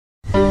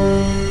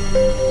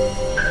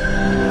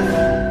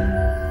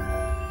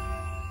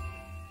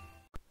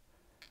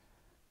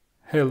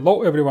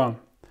Hello everyone!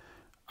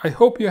 I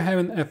hope you're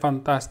having a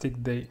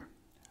fantastic day.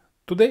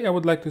 Today I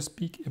would like to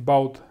speak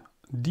about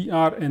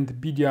DR and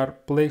BDR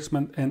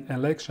placement and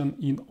election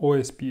in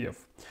OSPF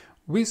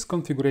with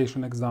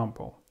configuration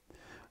example.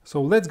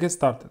 So let's get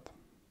started.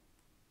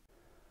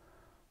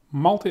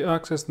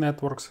 Multi-access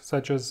networks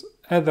such as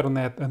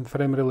Ethernet and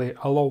frame relay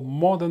allow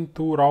more than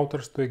two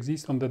routers to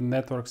exist on the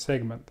network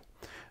segment.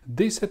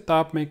 This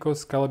setup may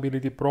cause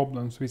scalability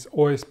problems with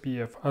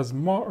OSPF as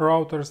more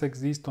routers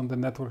exist on the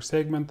network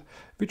segment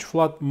which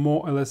flood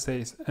more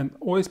LSAs, and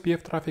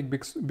OSPF traffic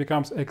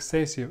becomes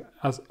excessive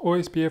as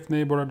OSPF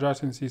neighbor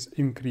adjacencies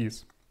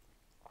increase.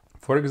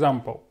 For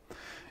example,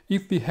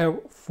 if we have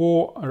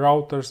 4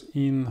 routers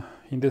in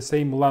the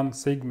same LAN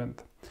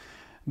segment,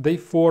 they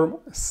form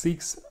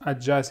 6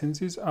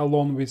 adjacencies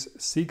along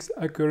with 6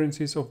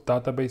 occurrences of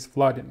database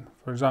flooding.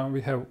 For example,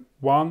 we have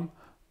 1,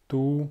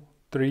 2,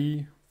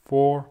 3,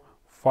 4,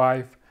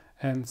 5,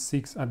 and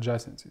 6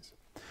 adjacencies.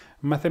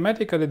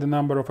 Mathematically, the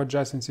number of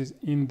adjacencies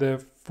in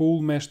the full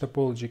mesh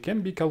topology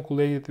can be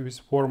calculated with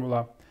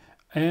formula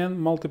n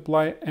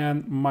multiply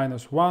n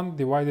minus 1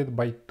 divided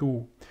by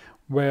 2,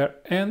 where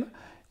n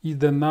is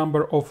the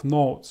number of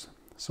nodes.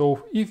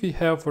 So if we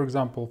have, for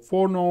example,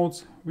 4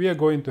 nodes, we are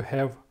going to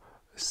have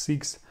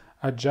 6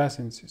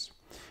 adjacencies.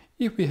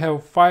 If we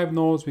have 5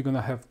 nodes, we're going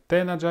to have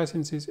 10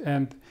 adjacencies,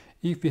 and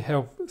if we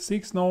have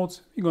 6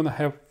 nodes, we're going to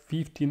have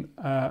 15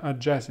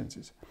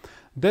 adjacencies.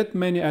 That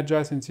many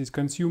adjacencies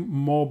consume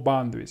more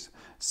bandwidth,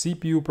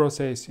 CPU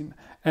processing,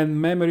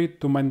 and memory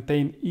to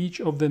maintain each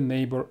of the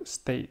neighbor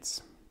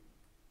states.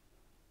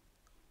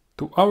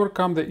 To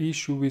overcome the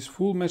issue with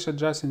full mesh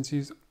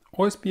adjacencies,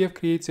 OSPF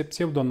creates a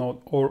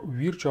pseudonode or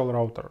virtual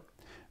router,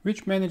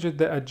 which manages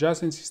the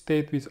adjacency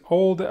state with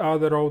all the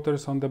other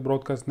routers on the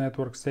broadcast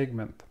network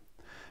segment.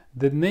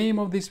 The name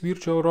of this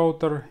virtual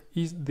router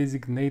is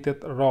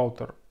designated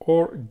router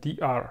or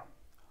DR.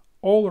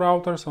 All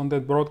routers on the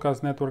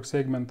broadcast network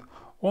segment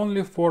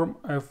only form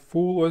a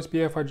full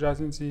OSPF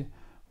adjacency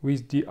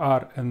with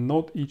DR and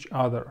not each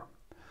other.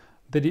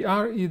 The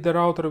DR is the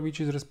router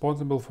which is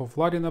responsible for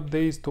flooding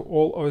updates to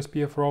all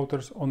OSPF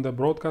routers on the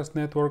broadcast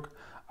network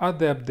as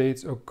the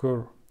updates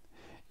occur.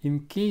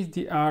 In case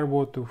DR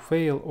were to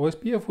fail,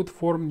 OSPF would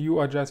form new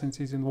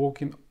adjacencies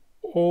invoking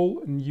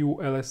all new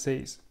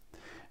LSAs.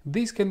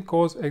 This can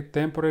cause a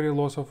temporary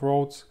loss of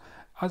routes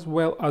as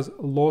well as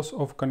loss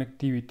of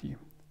connectivity.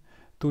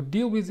 To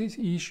deal with this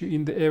issue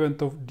in the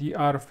event of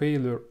DR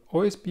failure,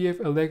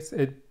 OSPF elects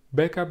a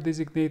backup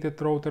designated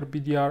router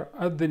BDR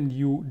as the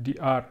new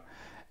DR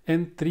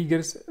and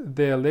triggers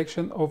the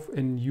election of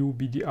a new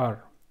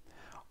BDR.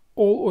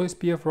 All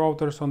OSPF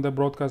routers on the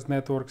broadcast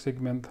network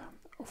segment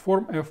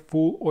form a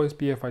full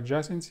OSPF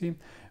adjacency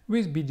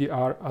with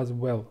BDR as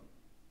well.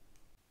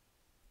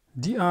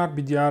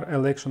 DR-BDR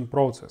election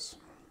process.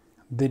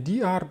 The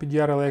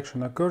DR-BDR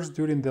election occurs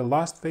during the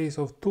last phase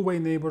of two-way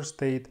neighbor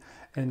state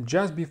and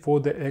just before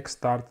the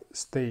X-start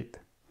state.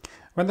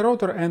 When the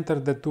router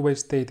enters the two-way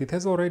state, it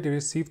has already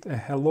received a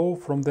hello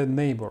from the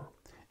neighbor.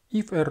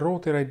 If a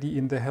router ID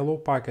in the hello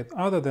packet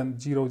other than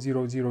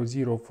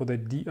 0000 for the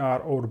DR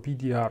or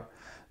BDR,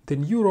 the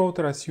new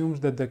router assumes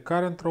that the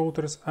current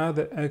routers are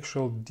the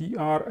actual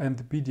DR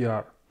and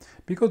BDR.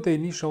 Because the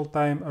initial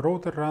time a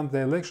router runs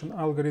the election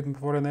algorithm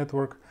for a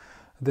network,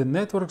 the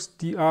network's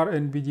DR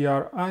and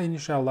BDR are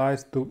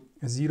initialized to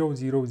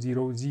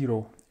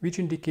 0000, which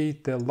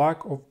indicates the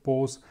lack of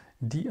both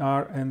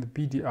DR and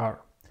BDR.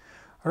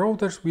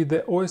 Routers with the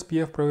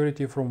OSPF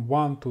priority from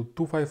 1 to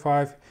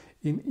 255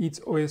 in its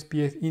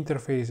OSPF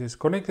interfaces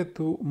connected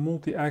to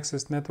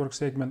multi-access network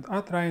segment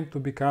are trying to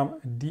become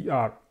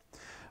DR.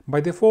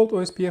 By default,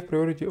 OSPF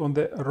priority on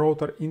the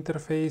router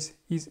interface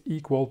is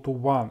equal to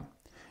 1.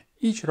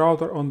 Each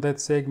router on that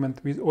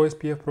segment with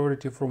OSPF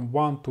priority from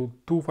 1 to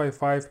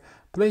 255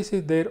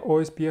 places their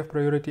OSPF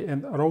priority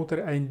and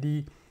router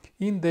ID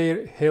in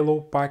their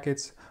hello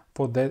packets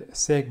for that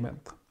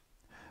segment.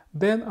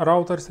 Then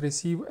routers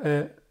receive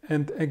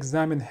and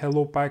examine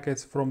hello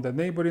packets from the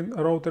neighboring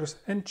routers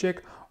and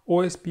check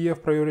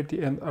OSPF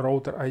priority and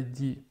router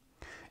ID.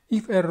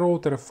 If a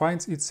router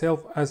finds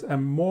itself as a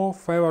more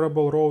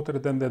favorable router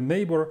than the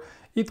neighbor,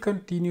 it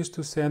continues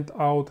to send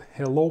out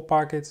hello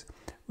packets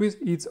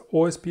with its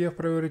OSPF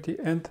priority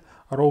and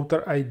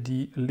router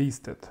ID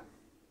listed.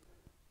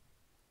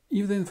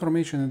 If the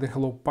information in the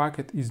hello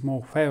packet is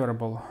more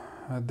favorable,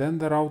 then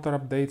the router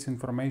updates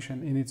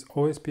information in its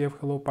OSPF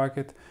hello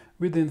packet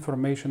with the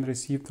information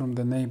received from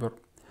the neighbor.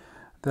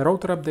 The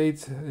router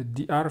updates the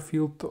DR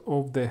field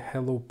of the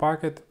hello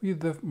packet with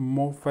the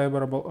more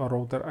favorable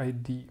router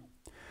ID.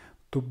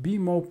 To be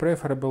more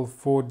preferable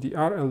for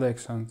DR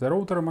elections, the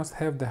router must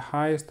have the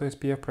highest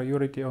OSPF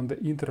priority on the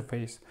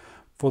interface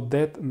for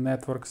that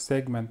network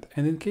segment,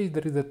 and in case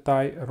there is a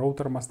tie,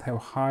 router must have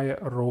higher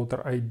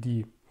router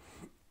ID.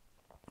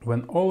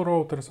 When all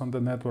routers on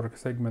the network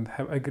segment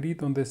have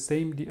agreed on the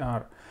same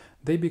DR,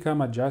 they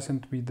become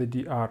adjacent with the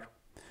DR.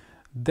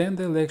 Then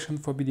the election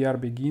for BDR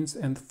begins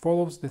and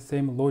follows the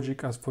same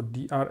logic as for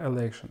DR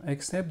election,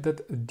 except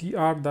that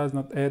DR does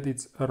not add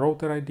its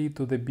router ID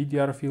to the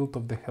BDR field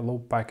of the hello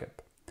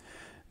packet.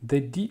 The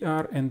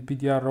DR and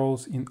BDR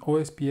roles in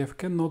OSPF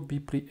cannot be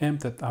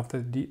preempted after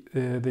the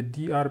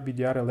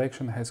DR-BDR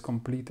election has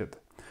completed.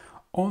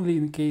 Only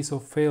in case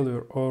of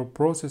failure or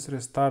process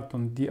restart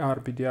on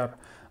DR-BDR,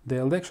 the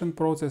election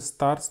process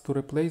starts to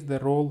replace the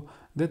role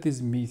that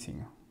is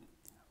missing.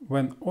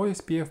 When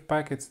OSPF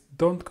packets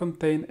don't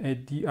contain a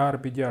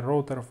DR-BDR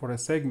router for a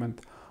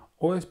segment,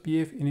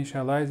 OSPF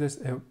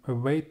initializes a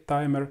wait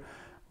timer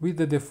with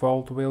the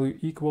default value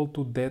equal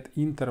to that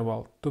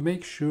interval to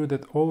make sure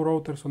that all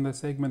routers on the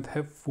segment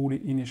have fully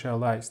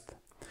initialized.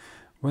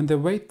 When the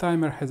wait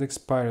timer has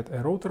expired,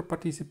 a router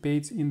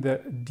participates in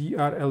the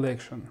DR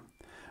election.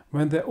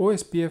 When the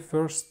OSPF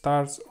first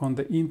starts on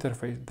the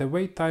interface, the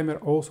wait timer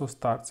also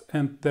starts,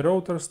 and the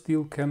router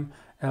still can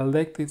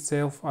elect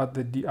itself at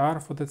the DR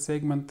for that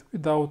segment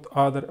without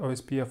other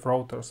OSPF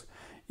routers.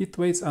 It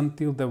waits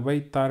until the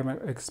wait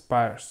timer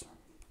expires.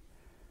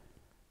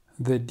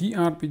 The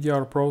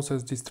DR-BDR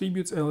process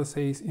distributes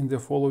LSAs in the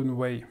following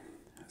way.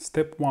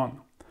 Step 1.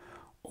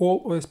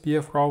 All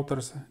OSPF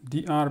routers,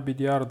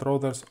 DR-BDR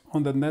routers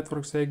on the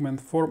network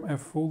segment form a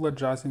full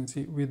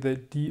adjacency with the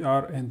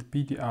DR and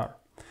BDR.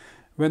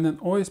 When an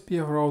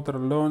OSPF router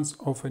learns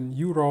of a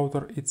new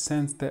router, it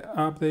sends the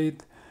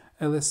update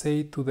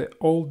LSA to the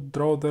old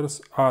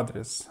router's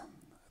address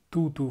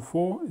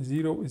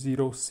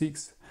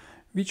 224.0.0.6,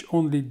 which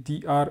only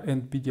DR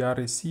and BDR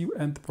receive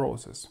and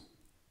process.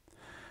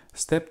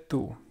 Step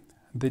 2.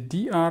 The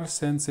DR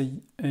sends a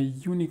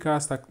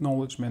unicast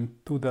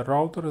acknowledgement to the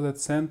router that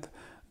sent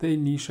the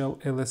initial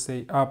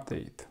LSA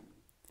update.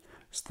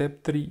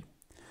 Step 3.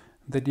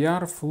 The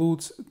DR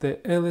floods the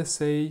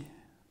LSA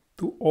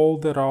to all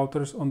the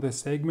routers on the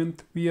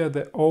segment via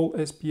the all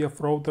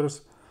SPF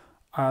router's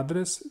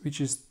address,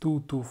 which is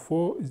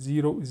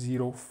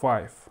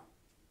 224.0.0.5.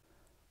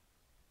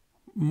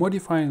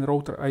 Modifying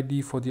router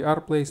ID for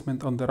DR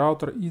placement on the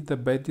router is the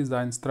bad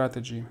design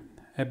strategy.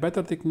 A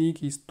better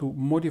technique is to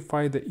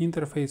modify the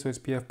interface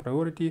OSPF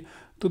priority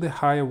to the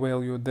higher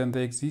value than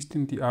the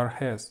existing DR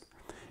has.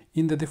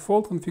 In the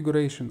default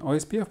configuration,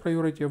 OSPF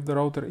priority of the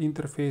router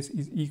interface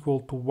is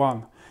equal to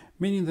 1,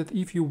 meaning that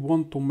if you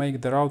want to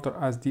make the router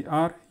as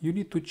DR, you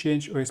need to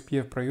change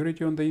OSPF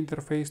priority on the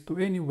interface to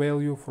any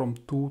value from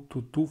 2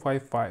 to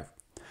 255.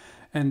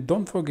 And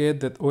don't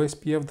forget that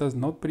OSPF does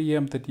not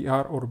preempt the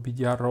DR or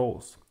BDR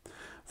roles.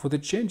 For the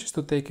changes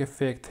to take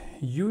effect,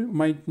 you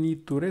might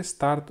need to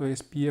restart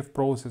OSPF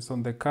process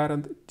on the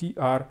current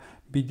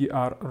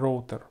DR-BDR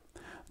router.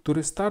 To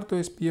restart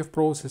OSPF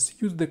process,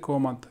 use the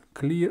command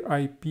clear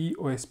IP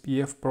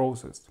OSPF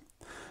process.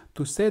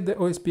 To set the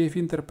OSPF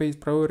interface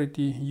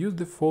priority, use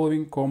the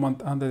following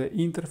command under the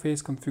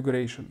interface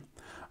configuration: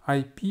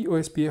 IP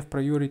OSPF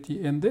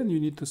priority, and then you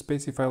need to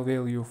specify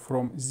value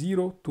from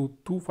 0 to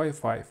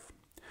 255.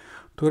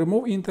 To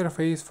remove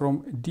interface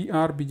from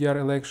DR-BDR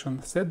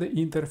election, set the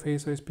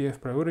interface OSPF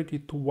priority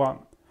to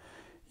 1.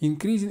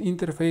 Increasing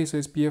interface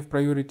OSPF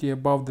priority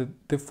above the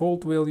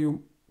default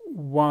value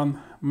 1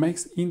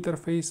 makes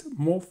interface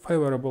more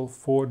favorable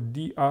for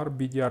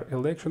DR-BDR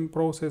election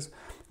process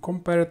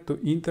compared to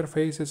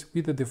interfaces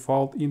with the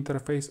default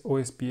interface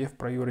OSPF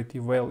priority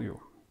value.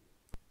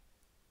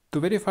 To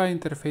verify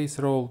interface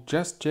role,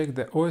 just check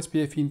the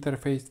OSPF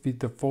interface with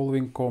the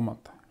following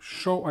command: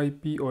 show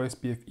IP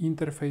OSPF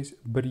interface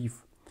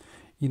brief.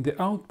 In the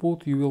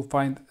output, you will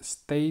find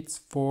states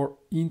for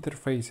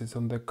interfaces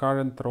on the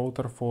current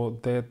router for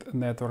that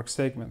network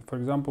segment. For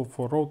example,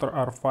 for router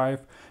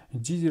R5,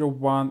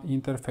 G01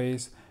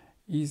 interface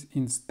is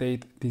in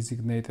state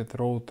designated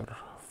router.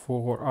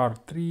 For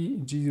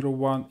R3,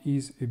 G01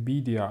 is a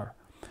BDR.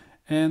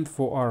 And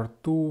for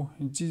R2,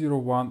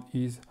 G01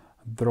 is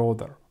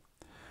router.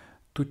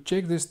 To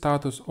check the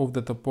status of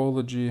the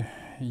topology,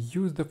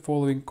 use the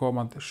following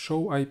command: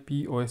 show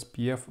IP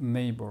OSPF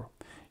neighbor.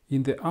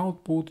 In the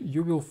output,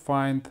 you will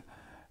find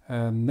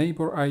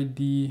neighbor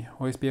ID,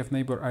 OSPF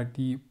neighbor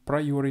ID,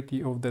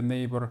 priority of the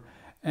neighbor,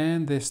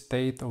 and the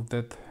state of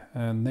that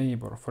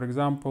neighbor. For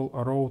example,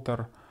 a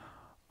router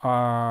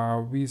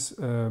with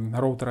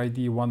router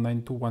ID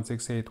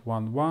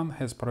 192.168.1.1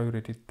 has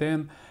priority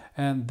 10,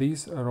 and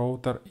this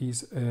router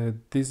is a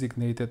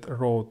designated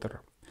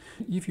router.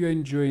 If you are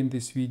enjoying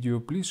this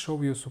video, please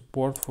show your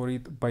support for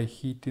it by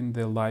hitting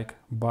the like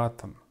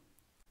button.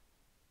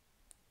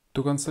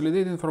 To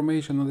consolidate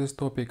information on this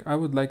topic, I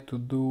would like to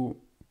do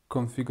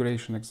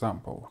configuration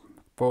example.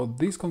 For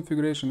this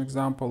configuration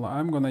example,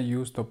 I'm gonna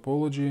use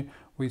topology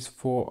with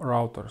 4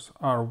 routers: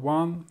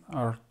 R1,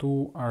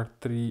 R2,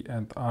 R3,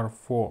 and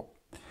R4.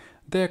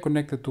 They are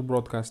connected to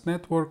broadcast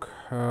network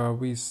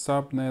with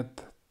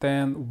subnet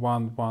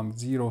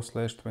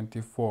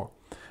 10.1.1.0/24.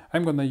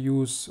 I'm gonna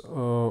use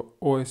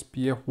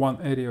OSPF,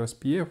 one area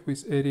OSPF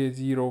with area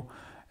 0,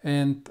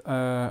 and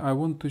I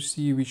want to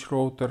see which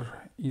router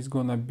is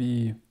gonna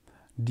be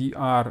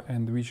DR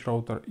and which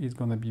router is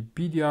gonna be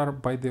BDR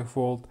by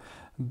default.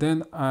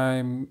 Then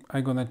I'm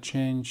gonna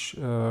change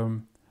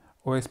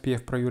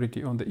OSPF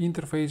priority on the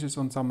interfaces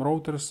on some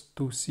routers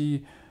to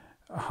see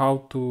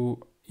how to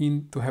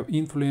have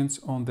influence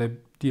on the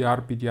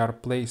DR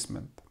BDR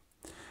placement.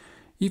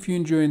 If you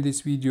enjoyed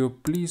this video,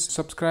 please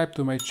subscribe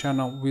to my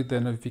channel with the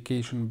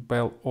notification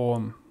bell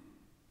on.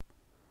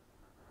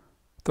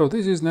 So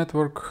this is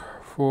network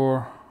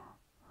for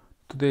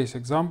today's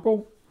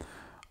example.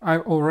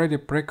 I've already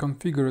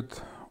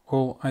pre-configured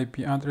all IP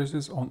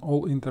addresses on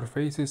all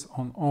interfaces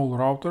on all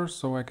routers,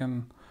 so I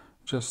can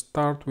just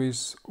start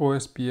with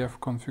OSPF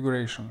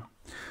configuration.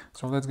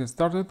 So let's get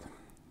started.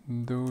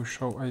 Do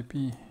show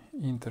IP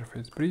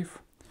interface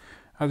brief.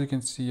 As you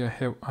can see, I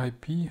have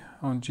IP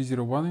on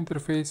G01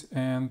 interface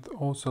and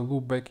also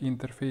loopback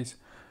interface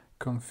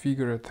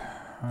configured.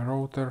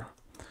 Router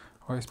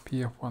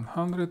OSPF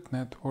 100,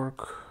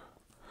 network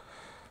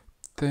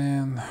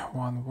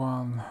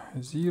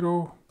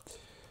 10.1.1.0,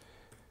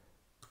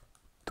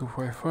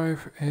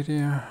 255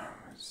 area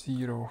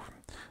 0,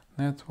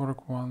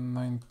 network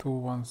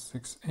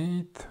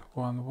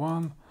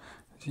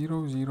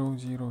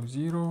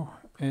 192.168.1.1.0.0.0.0,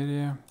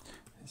 area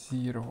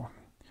 0,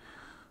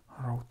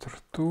 router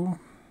 2,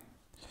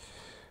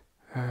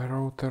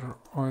 router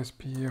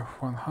OSPF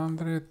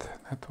 100,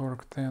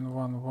 network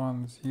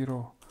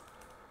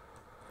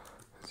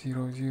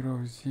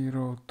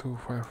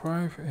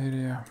 10.1.1.0.0.0.255,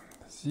 area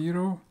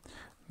 0,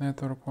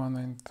 network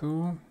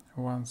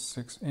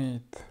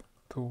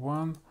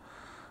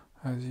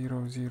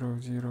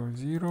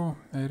 192.168.1.0.0.0.0,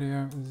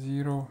 area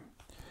 0.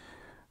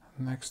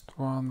 Next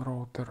one,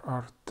 router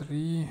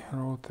R3,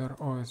 router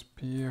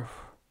OSPF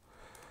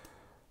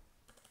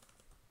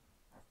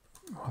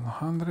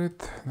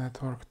 100,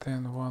 network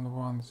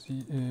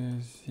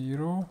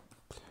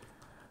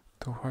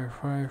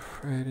 10.1.1.0.255,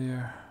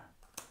 area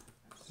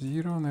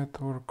 0,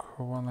 network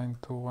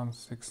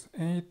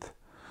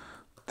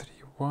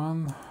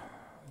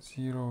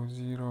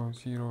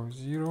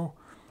 192.168.3.1.0.0.0.0,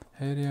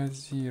 area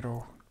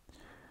 0.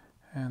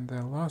 And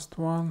the last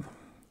one,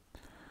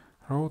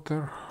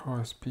 router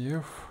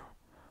OSPF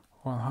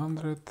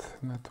 100,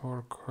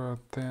 network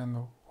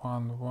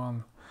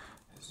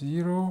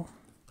 10.1.1.0,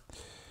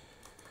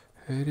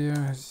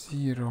 area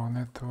 0,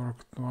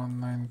 network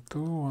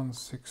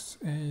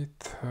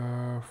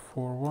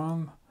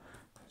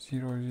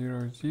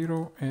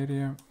 192.168.41.0.0.0,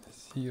 area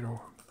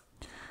 0.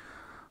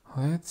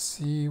 Let's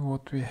see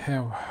what we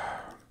have.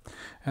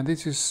 And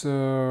this is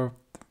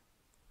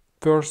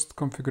first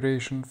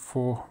configuration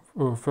for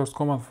first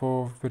command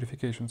for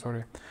verification.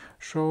 Sorry,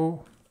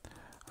 show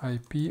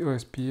IP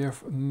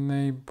OSPF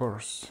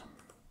neighbors.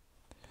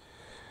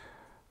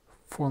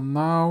 For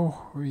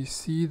now, we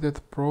see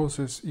that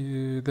process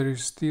there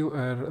is still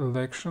an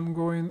election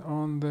going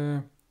on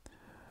the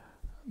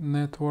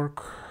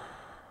network,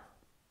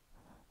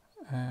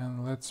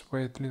 and let's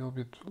wait a little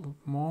bit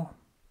more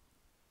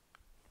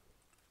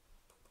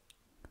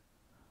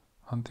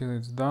until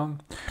it's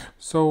done.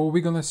 So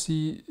we're gonna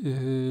see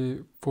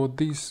for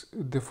this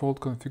default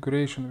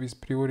configuration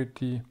with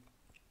priority,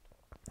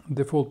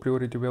 default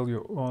priority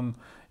value on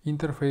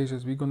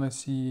interfaces, we're gonna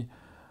see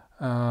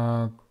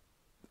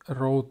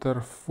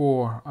router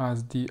 4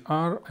 as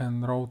DR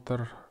and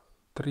router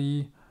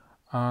 3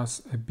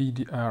 as a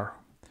BDR.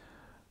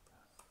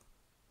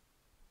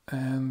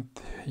 And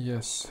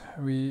yes,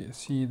 we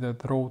see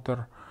that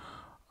router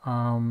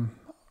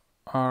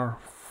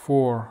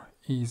R4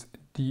 is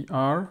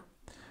DR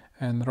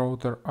and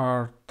router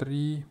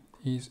R3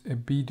 is a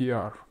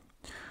BDR.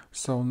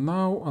 So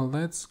now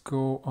let's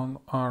go on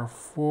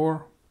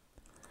R4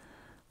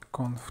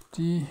 conft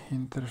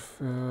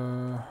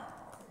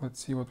let's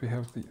see what we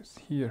have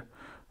here.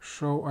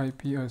 Show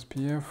IP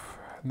OSPF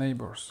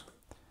neighbors,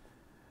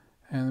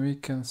 and we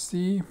can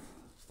see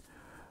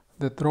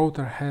that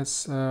router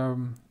has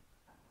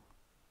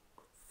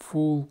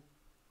full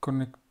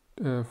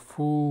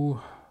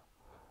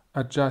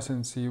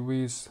adjacency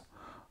with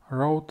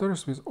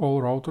routers, with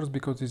all routers,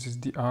 because this is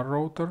DR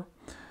router,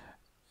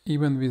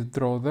 even with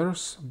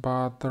druthers,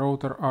 but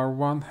router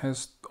R1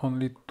 has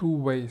only two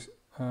ways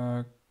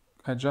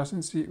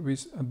adjacency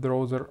with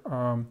druther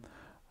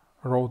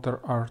router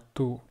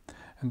R2,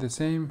 and the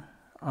same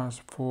as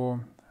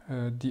for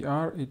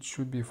DR, it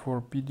should be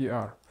for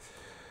BDR.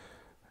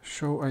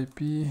 Show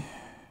IP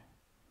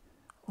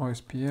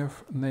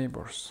OSPF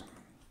neighbors,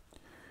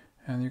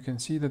 and you can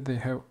see that they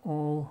have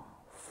all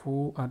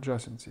full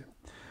adjacency.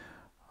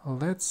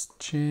 Let's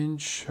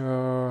change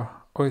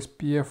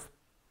OSPF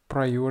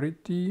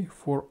priority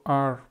for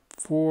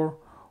R4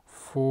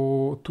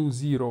 to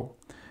 0.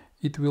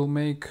 It will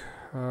make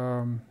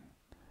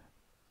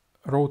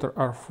router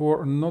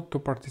R4 not to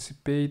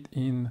participate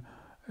in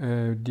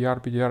DR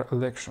BDR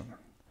election.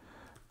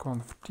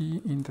 Conf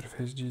T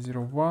interface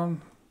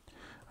G01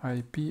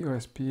 IP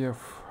OSPF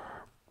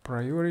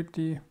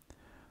priority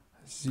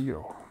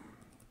 0.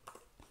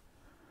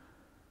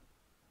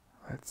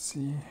 Let's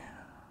see.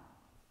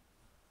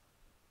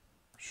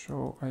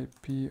 Show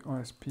IP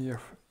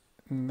OSPF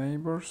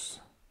neighbors,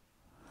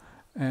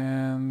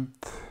 and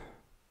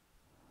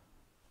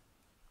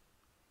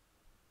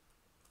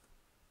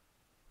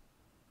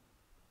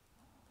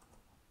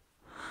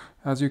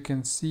As you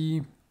can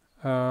see,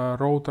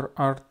 router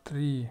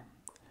R3,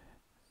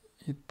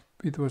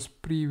 it was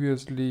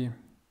previously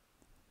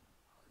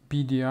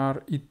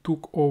BDR. It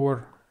took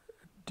over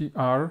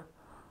DR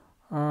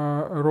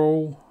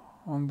role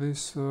on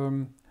this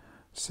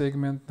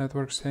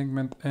network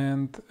segment,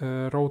 and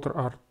router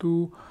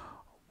R2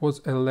 was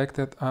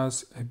elected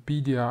as a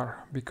BDR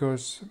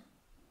because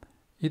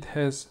it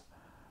has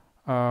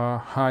a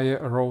higher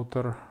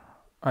router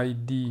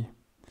ID.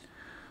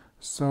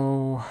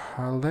 So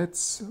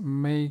let's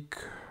make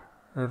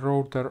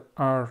router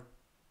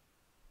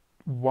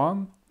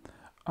R1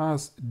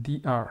 as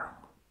DR.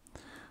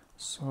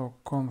 So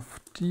conf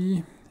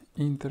t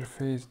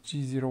interface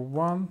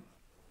G01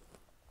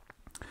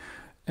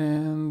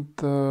 and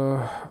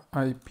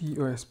IP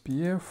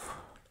OSPF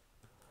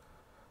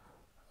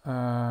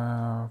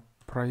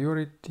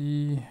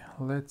priority,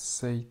 let's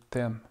say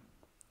 10.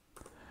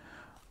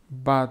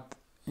 But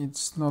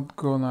it's not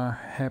gonna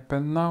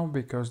happen now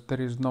because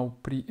there is no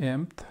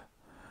preempt,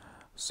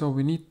 so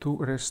we need to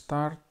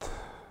restart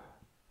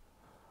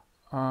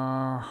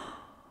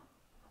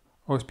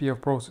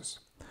OSPF process.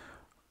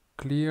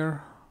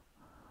 Clear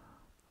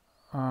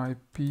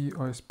IP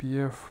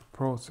OSPF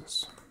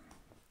process.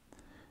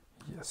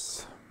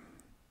 Yes.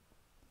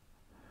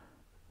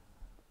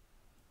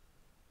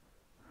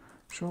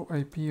 Show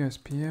IP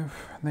OSPF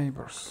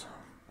neighbors.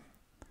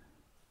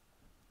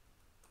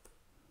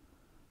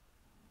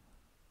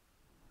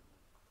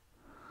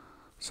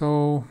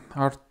 So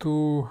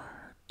R2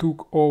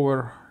 took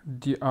over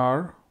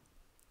DR,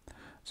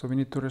 so we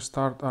need to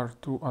restart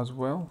R2 as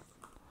well.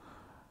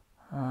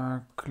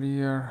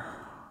 Clear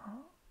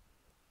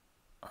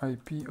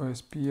IP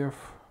OSPF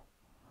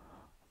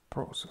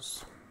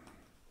process.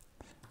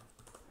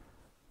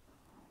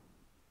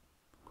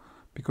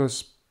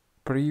 Because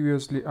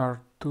previously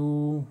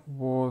R2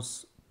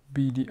 was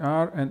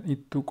BDR and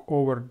it took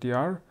over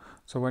DR,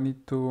 so I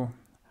need to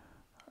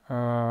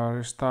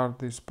restart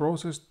this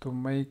process to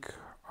make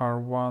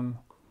R1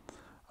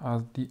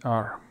 as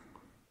DR.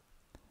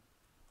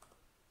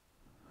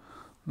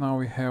 Now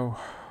we have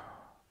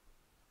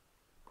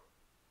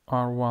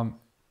R1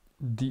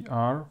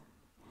 DR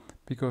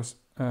because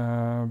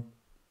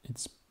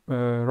its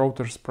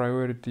router's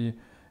priority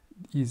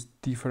is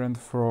different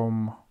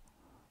from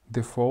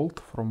default,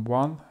 from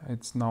 1.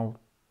 It's now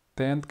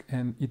 10,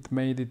 and it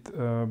made it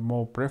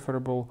more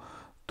preferable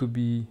to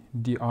be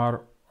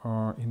DR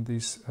in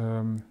this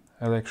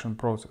election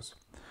process.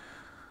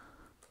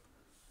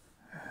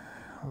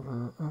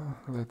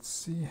 Let's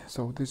see.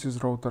 So this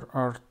is router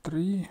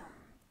R3,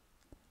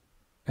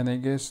 and I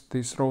guess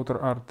this router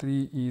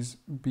R3 is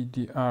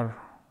BDR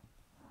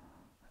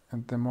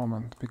at the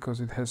moment because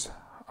it has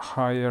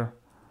higher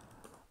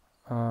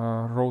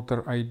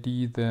router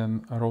ID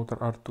than router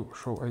R2.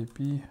 Show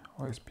IP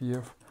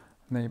OSPF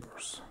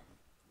neighbors.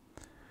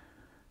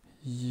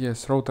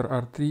 Yes, router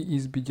R3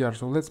 is BDR,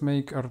 so let's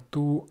make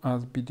R2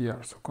 as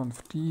BDR. So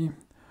conf t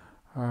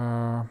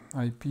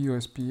IP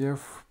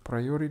OSPF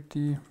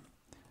priority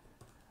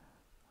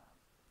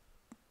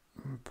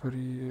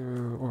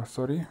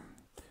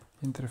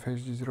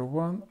interface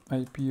G01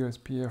 IP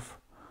OSPF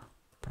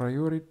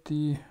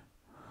priority,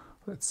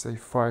 let's say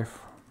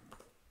 5,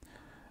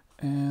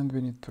 and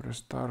we need to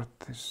restart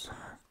this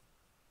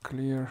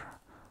clear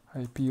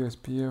IP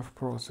OSPF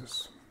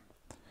process.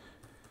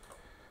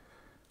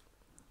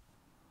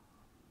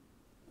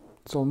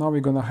 So now we're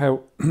gonna have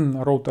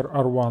router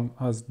R1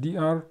 as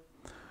DR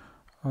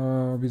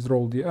with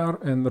role DR,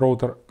 and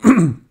router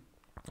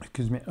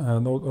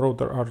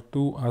router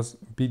R2 as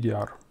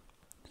BDR.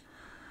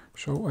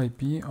 Show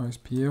IP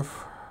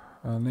OSPF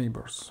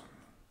neighbors.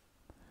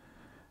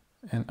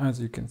 And as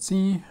you can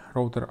see,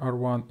 router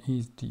R1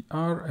 is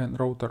DR and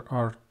router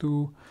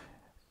R2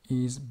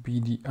 is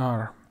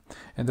BDR.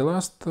 And the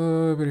last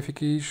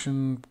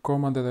verification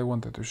command that I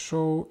wanted to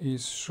show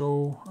is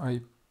show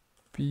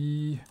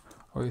IP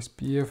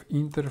OSPF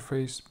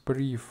interface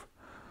brief.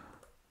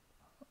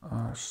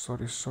 Show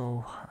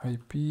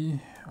IP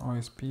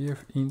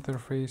OSPF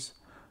interface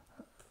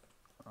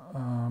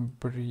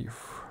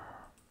brief.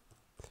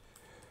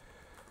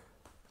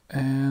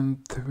 And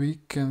we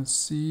can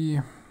see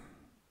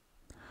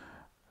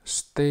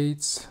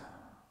state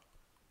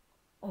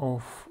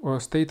of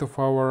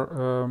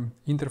our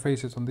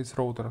interfaces on this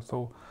router.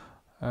 So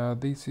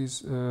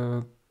this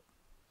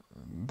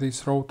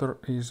router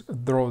is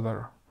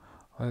Drodder.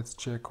 Let's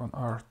check on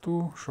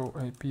R2. Show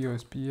IP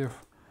OSPF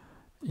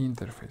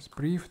interface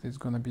brief. It's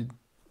gonna be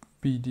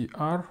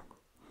BDR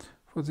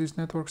for this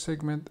network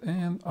segment,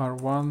 and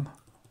R1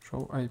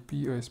 show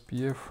IP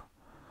OSPF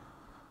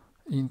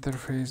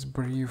interface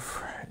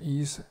brief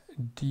is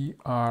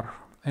DR.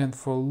 And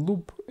for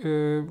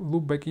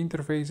loopback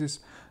interfaces,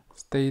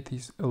 state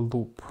is a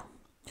loop.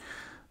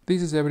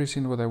 This is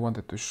everything what I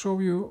wanted to show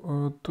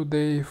you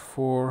today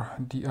for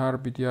DR,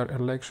 BDR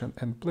election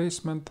and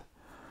placement.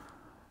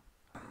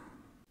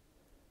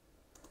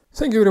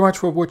 Thank you very much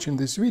for watching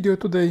this video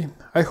today.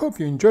 I hope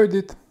you enjoyed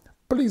it.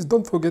 Please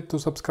don't forget to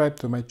subscribe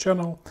to my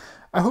channel.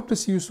 I hope to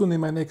see you soon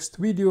in my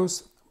next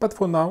videos, but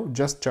for now,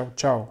 just ciao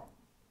ciao.